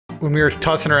when we were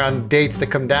tossing around dates to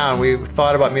come down, we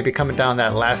thought about maybe coming down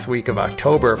that last week of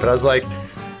October, but I was like,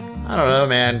 I don't know,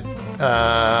 man.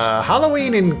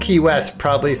 Halloween in Key West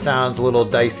probably sounds a little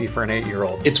dicey for an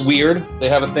 8-year-old. It's weird. They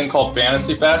have a thing called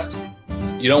Fantasy Fest.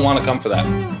 You don't want to come for that.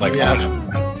 Like, yeah.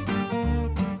 100%.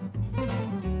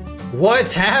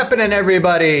 What's happening,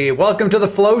 everybody? Welcome to the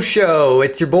Flow Show.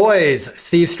 It's your boys,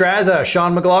 Steve Straza,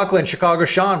 Sean McLaughlin, Chicago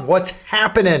Sean. What's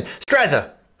happening?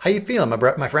 Straza, how you feeling,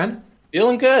 my friend?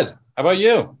 Feeling good. How about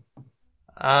you?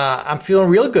 I'm feeling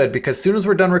real good because as soon as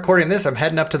we're done recording this, I'm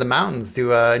heading up to the mountains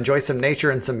to enjoy some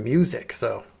nature and some music.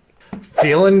 So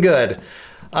feeling good.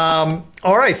 All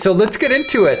right, so let's get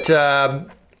into it.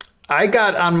 I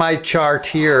got on my chart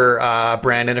here,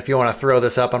 Brandon, if you want to throw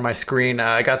this up on my screen,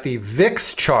 I got the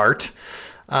VIX chart.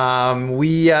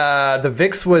 The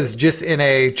VIX was just in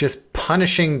a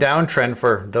punishing downtrend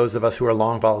for those of us who are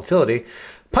long volatility,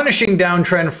 punishing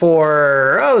downtrend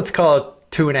for, let's call it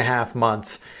 2.5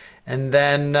 months. And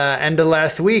then end of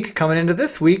last week, coming into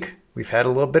this week, we've had a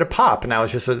little bit of pop. Now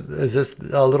it's just is this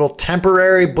a little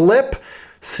temporary blip,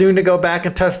 soon to go back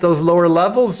and test those lower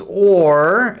levels,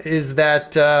 or is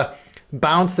that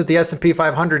bounce that the S&P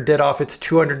 500 did off its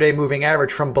 200-day moving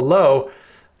average from below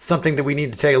something that we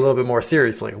need to take a little bit more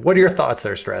seriously? What are your thoughts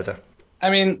there, Straza? I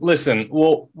mean, listen,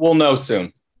 we'll know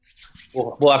soon.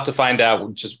 We'll have to find out. We'll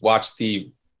just watch the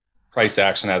price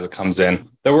action as it comes in.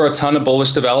 There were a ton of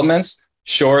bullish developments.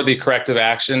 Sure, the corrective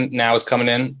action now is coming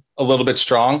in a little bit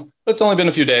strong, but it's only been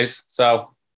a few days.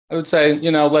 So I would say,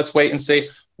 let's wait and see.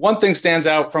 One thing stands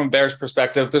out from a bearish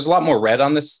perspective. There's a lot more red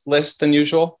on this list than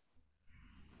usual.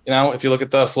 If you look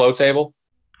at the flow table.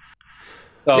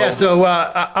 So, yeah, so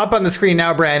up on the screen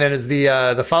now, Brandon, is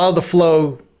the follow the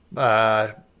flow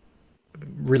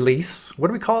release. What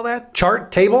do we call that?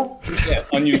 Chart table? Yeah,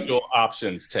 unusual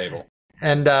options table.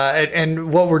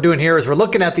 And what we're doing here is we're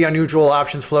looking at the unusual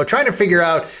options flow, trying to figure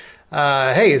out,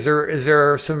 hey, is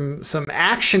there some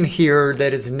action here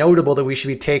that is notable that we should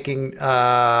be taking,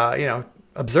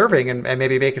 observing and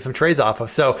maybe making some trades off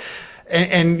of. So,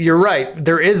 and you're right,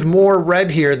 there is more red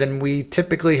here than we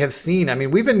typically have seen. I mean,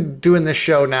 we've been doing this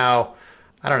show now,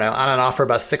 I don't know, on and off for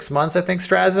about 6 months, I think,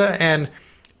 Straza. And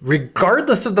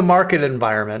regardless of the market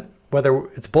environment, whether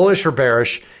it's bullish or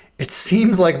bearish, it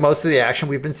seems like most of the action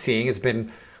we've been seeing has been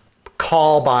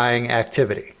call buying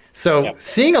activity. So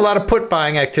Seeing a lot of put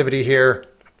buying activity here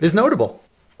is notable.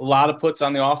 A lot of puts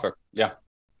on the offer. Yeah.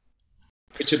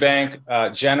 Deutsche Bank,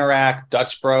 Generac,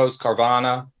 Dutch Bros,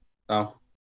 Carvana.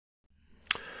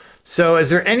 So is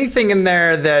there anything in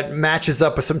there that matches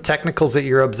up with some technicals that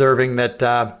you're observing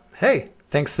that, hey,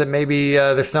 thinks that maybe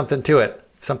there's something to it,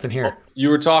 something here? Well, you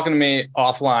were talking to me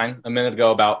offline a minute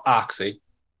ago about Oxy.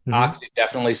 Mm-hmm. Oxy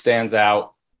definitely stands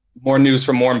out. More news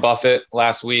from Warren Buffett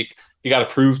last week. He got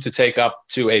approved to take up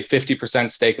to a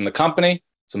 50% stake in the company.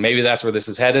 So maybe that's where this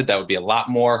is headed. That would be a lot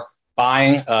more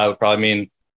buying. It would probably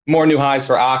mean more new highs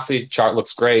for Oxy. Chart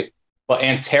looks great. But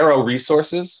Antero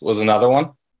Resources was another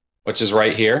one, which is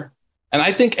right here. And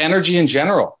I think energy in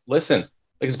general, listen,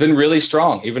 it's been really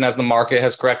strong, even as the market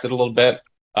has corrected a little bit,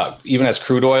 even as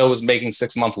crude oil was making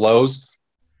 6-month lows.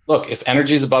 Look, if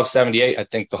energy is above 78, I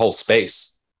think the whole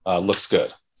space looks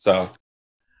good. So,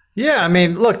 yeah, I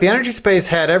mean, look, the energy space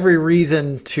had every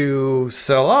reason to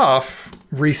sell off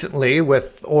recently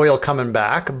with oil coming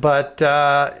back, but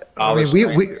I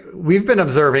mean, we've been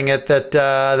observing it that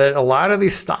a lot of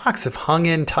these stocks have hung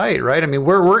in tight, right? I mean,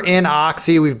 we're in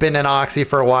Oxy, we've been in Oxy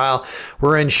for a while.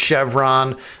 We're in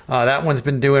Chevron, that one's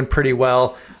been doing pretty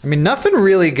well. I mean, nothing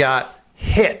really got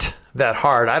hit that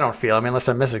hard, I don't feel. I mean, unless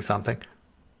I'm missing something.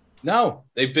 No,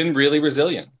 they've been really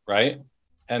resilient, right?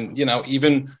 And,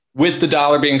 even with the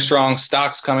dollar being strong,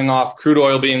 stocks coming off, crude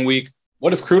oil being weak,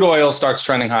 what if crude oil starts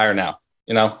trending higher now?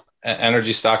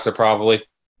 Energy stocks are probably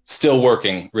still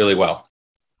working really well.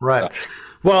 Right. So.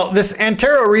 Well, this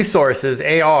Antero Resources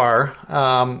AR,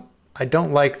 I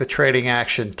don't like the trading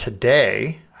action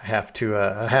today. I have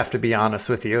to be honest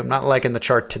with you. I'm not liking the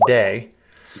chart today.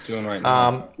 What's it doing right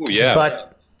now? Yeah. But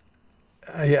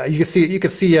yeah, you can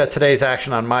see today's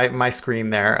action on my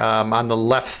screen there. On the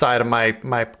left side of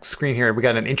my screen here, we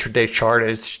got an intraday chart.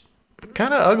 It's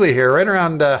kind of ugly here. Right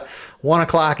around 1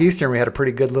 o'clock Eastern, we had a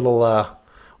pretty good little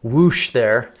whoosh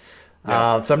there.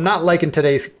 Yeah. So I'm not liking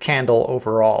today's candle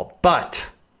overall. But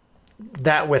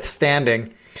that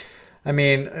withstanding, I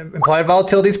mean, implied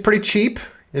volatility is pretty cheap.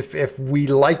 If we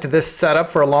liked this setup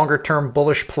for a longer term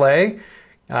bullish play,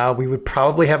 we would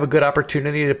probably have a good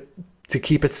opportunity to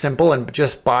keep it simple and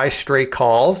just buy straight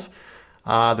calls.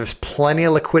 There's plenty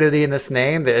of liquidity in this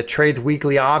name. It trades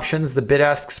weekly options. The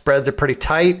bid-ask spreads are pretty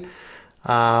tight.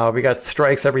 We got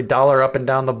strikes every dollar up and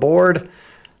down the board.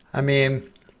 I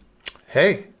mean,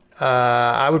 Hey,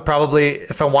 I would probably,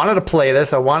 if I wanted to play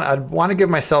this, I'd want to give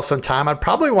myself some time. I'd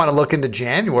probably want to look into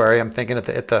January. I'm thinking at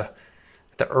the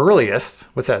earliest.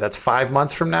 What's that? That's 5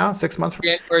 months from now, 6 months from.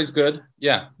 January is good.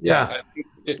 Yeah. Yeah. Yeah, I think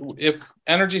if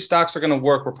energy stocks are going to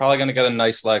work, we're probably going to get a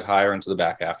nice leg higher into the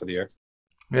back half of the year.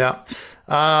 yeah.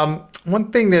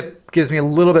 One thing that gives me a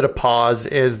little bit of pause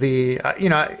is the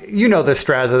this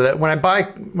Straza, that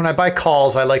when I buy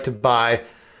calls, I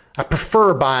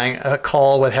prefer buying a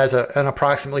call that has an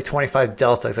approximately 25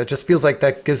 delta. 'Cause it just feels like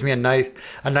that gives me a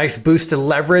nice boost in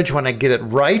leverage when I get it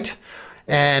right.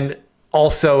 And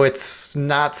also it's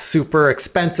not super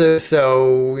expensive.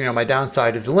 So, my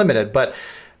downside is limited, but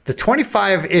the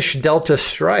 25-ish delta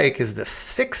strike is the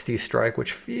 60 strike,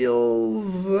 which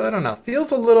I don't know,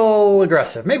 feels a little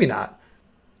aggressive. Maybe not.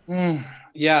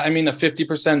 Yeah. I mean, a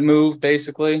 50% move,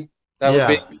 basically. That would Yeah.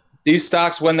 be these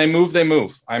stocks. When they move, they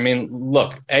move. I mean,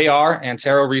 look,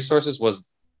 Antero Resources was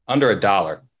under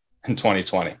 $1 in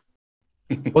 2020.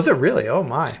 Was it really? Oh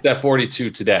my. At 42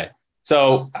 today.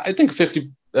 So I think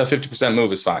 50%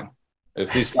 move is fine.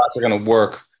 If these stocks are going to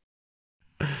work,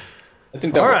 I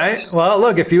think that All works. right. Well,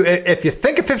 look, if you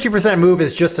think a 50% move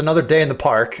is just another day in the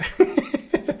park,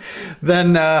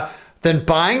 then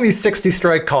buying these 60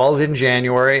 strike calls in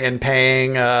January and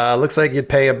paying looks like you'd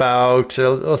pay about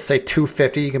let's say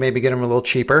 250. You can maybe get them a little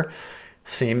cheaper.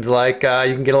 Seems like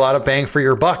you can get a lot of bang for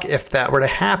your buck if that were to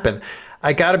happen.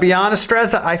 I got to be honest,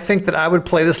 Streza, I think that I would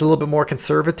play this a little bit more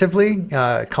conservatively.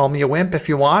 Call me a wimp if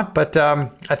you want, but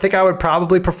I think I would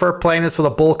probably prefer playing this with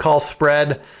a bull call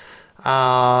spread.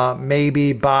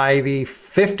 Maybe buy the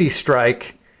 50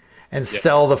 strike and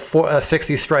sell the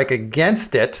 60 strike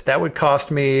against it. That would cost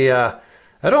me, that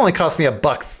only cost me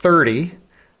 $1.30.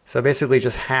 So basically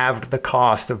just halved the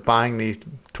cost of buying the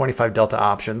 25 delta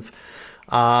options.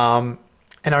 And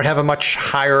I would have a much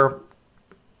higher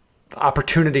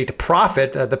opportunity to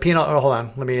profit. The P&L, hold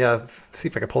on, let me see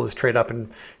if I can pull this trade up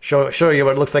and show you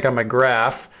what it looks like on my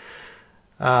graph.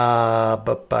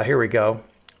 But here we go.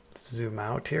 Let's zoom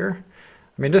out here.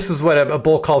 I mean, this is what a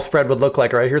bull call spread would look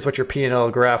like, right? Here's what your P&L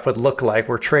graph would look like.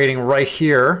 We're trading right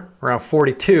here around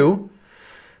 42.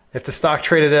 If the stock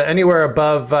traded at anywhere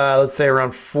above, let's say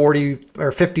around 40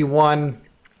 or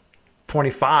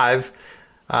 51.25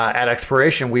 at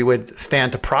expiration, we would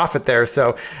stand to profit there.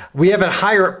 So we have a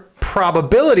higher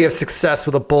probability of success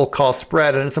with a bull call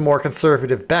spread, and it's a more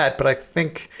conservative bet. But I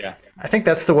think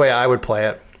that's the way I would play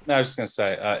it. No, I was just going to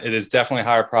say it is definitely a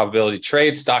higher probability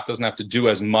trade. Stock doesn't have to do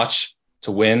as much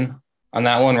to win on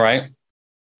that one, right?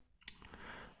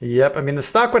 Yep. I mean, the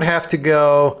stock would have to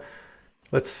go.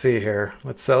 Let's see here.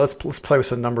 Let's play with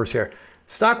some numbers here.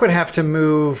 Stock would have to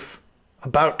move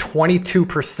about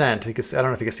 22%. I don't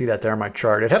know if you can see that there on my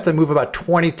chart. It'd have to move about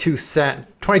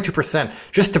 22%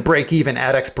 just to break even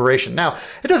at expiration. Now,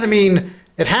 it doesn't mean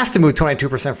it has to move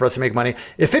 22% for us to make money.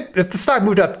 If the stock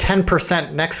moved up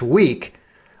 10% next week,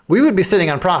 we would be sitting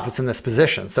on profits in this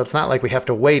position. So it's not like we have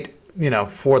to wait,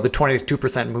 for the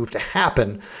 22% move to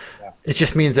happen. Yeah. It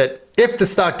just means that if the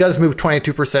stock does move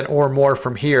 22% or more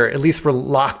from here, at least we're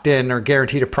locked in or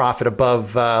guaranteed a profit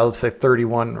above, let's say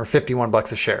 31 or 51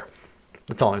 bucks a share.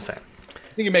 That's all I'm saying.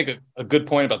 I think you make a good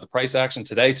point about the price action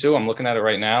today too. I'm looking at it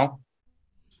right now.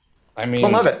 I mean, I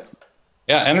love it.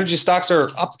 Yeah, energy stocks are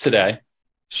up today.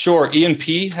 Sure,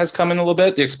 E&P has come in a little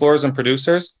bit, the explorers and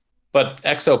producers, but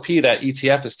XOP, that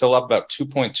ETF, is still up about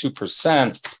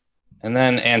 2.2%. And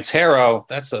then Antero,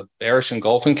 that's a bearish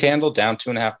engulfing candle, down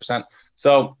 2.5%.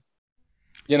 So,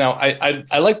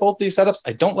 I like both these setups.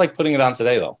 I don't like putting it on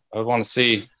today, though. I would want to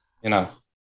see, how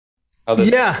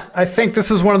this. Yeah, I think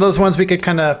this is one of those ones we could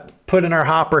kind of put in our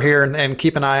hopper here and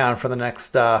keep an eye on for the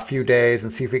next few days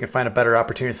and see if we can find a better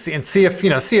opportunity and see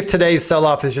if today's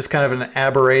sell-off is just kind of an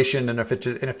aberration and if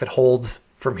it holds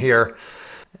from here.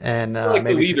 And like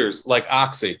maybe the leaders, like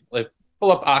Oxy,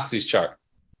 pull up Oxy's chart.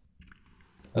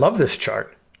 Love this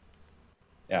chart.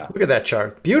 Yeah. Look at that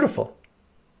chart. Beautiful.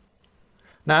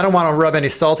 Now, I don't want to rub any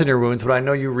salt in your wounds, but I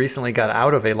know you recently got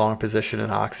out of a long position in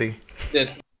Oxy. Did.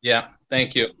 Yeah.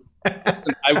 Thank you.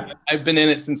 Listen, I've been in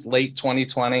it since late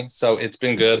 2020, so it's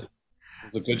been good. It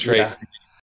was a good trade.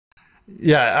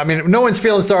 Yeah. I mean, no one's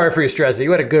feeling sorry for you, Strezzy.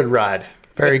 You had a good ride.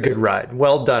 Very good ride.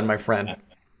 Well done, my friend.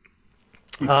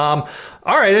 All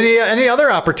right. Any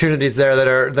other opportunities there that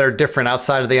are different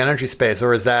outside of the energy space,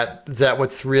 or is that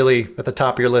what's really at the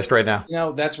top of your list right now?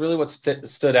 That's really what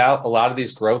stood out. A lot of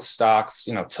these growth stocks,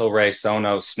 Tilray,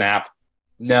 Sonos, Snap,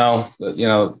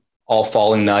 all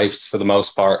falling knives for the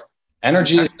most part.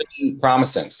 Energy has been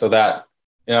promising, so that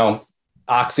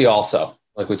Oxy also,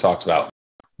 like we talked about.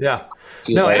 Yeah.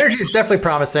 No, energy is definitely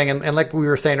promising, and like we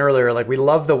were saying earlier, like we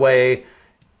love the way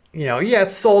Yeah,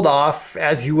 it's sold off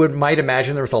as you might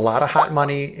imagine. There was a lot of hot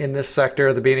money in this sector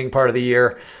at the beginning part of the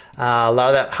year. A lot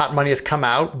of that hot money has come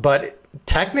out, but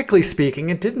technically speaking,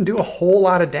 it didn't do a whole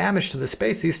lot of damage to the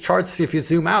space. These charts, if you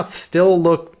zoom out, still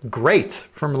look great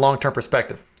from a long-term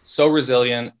perspective. So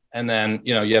resilient. And then,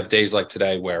 you have days like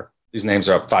today where these names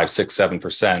are up 5, 6,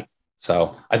 7%.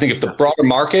 So I think if the broader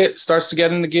market starts to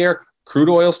get into gear, crude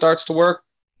oil starts to work,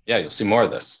 yeah, you'll see more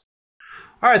of this.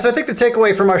 All right, so I think the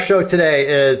takeaway from our show today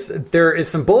is there is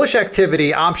some bullish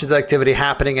activity, options activity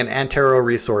happening in Antero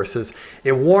Resources.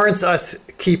 It warrants us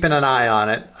keeping an eye on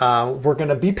it. We're going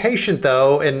to be patient,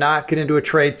 though, and not get into a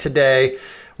trade today.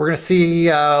 We're going to see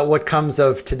what comes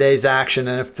of today's action.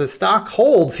 And if the stock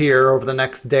holds here over the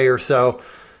next day or so,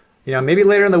 maybe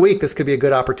later in the week, this could be a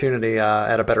good opportunity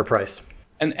at a better price.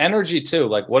 And energy, too.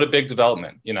 Like, what a big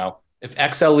development. If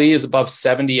XLE is above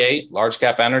 78, large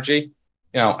cap energy,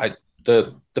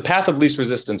 the path of least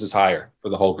resistance is higher for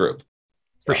the whole group.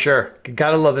 For sure.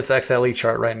 Gotta love this XLE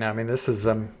chart right now. I mean, this is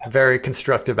very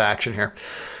constructive action here.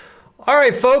 All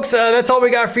right, folks, that's all we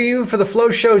got for you for the Flow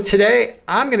Show today.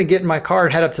 I'm going to get in my car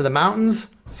and head up to the mountains.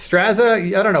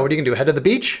 Straza, I don't know. What are you going to do? Head to the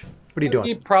beach? What are you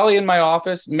doing? Probably in my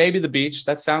office, maybe the beach.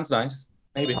 That sounds nice.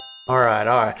 Maybe. All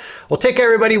right. Well, take care,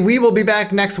 everybody. We will be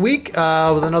back next week with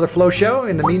another Flow Show.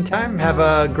 In the meantime, have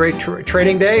a great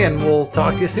trading day, and we'll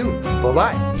talk to you soon.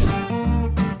 Bye-bye.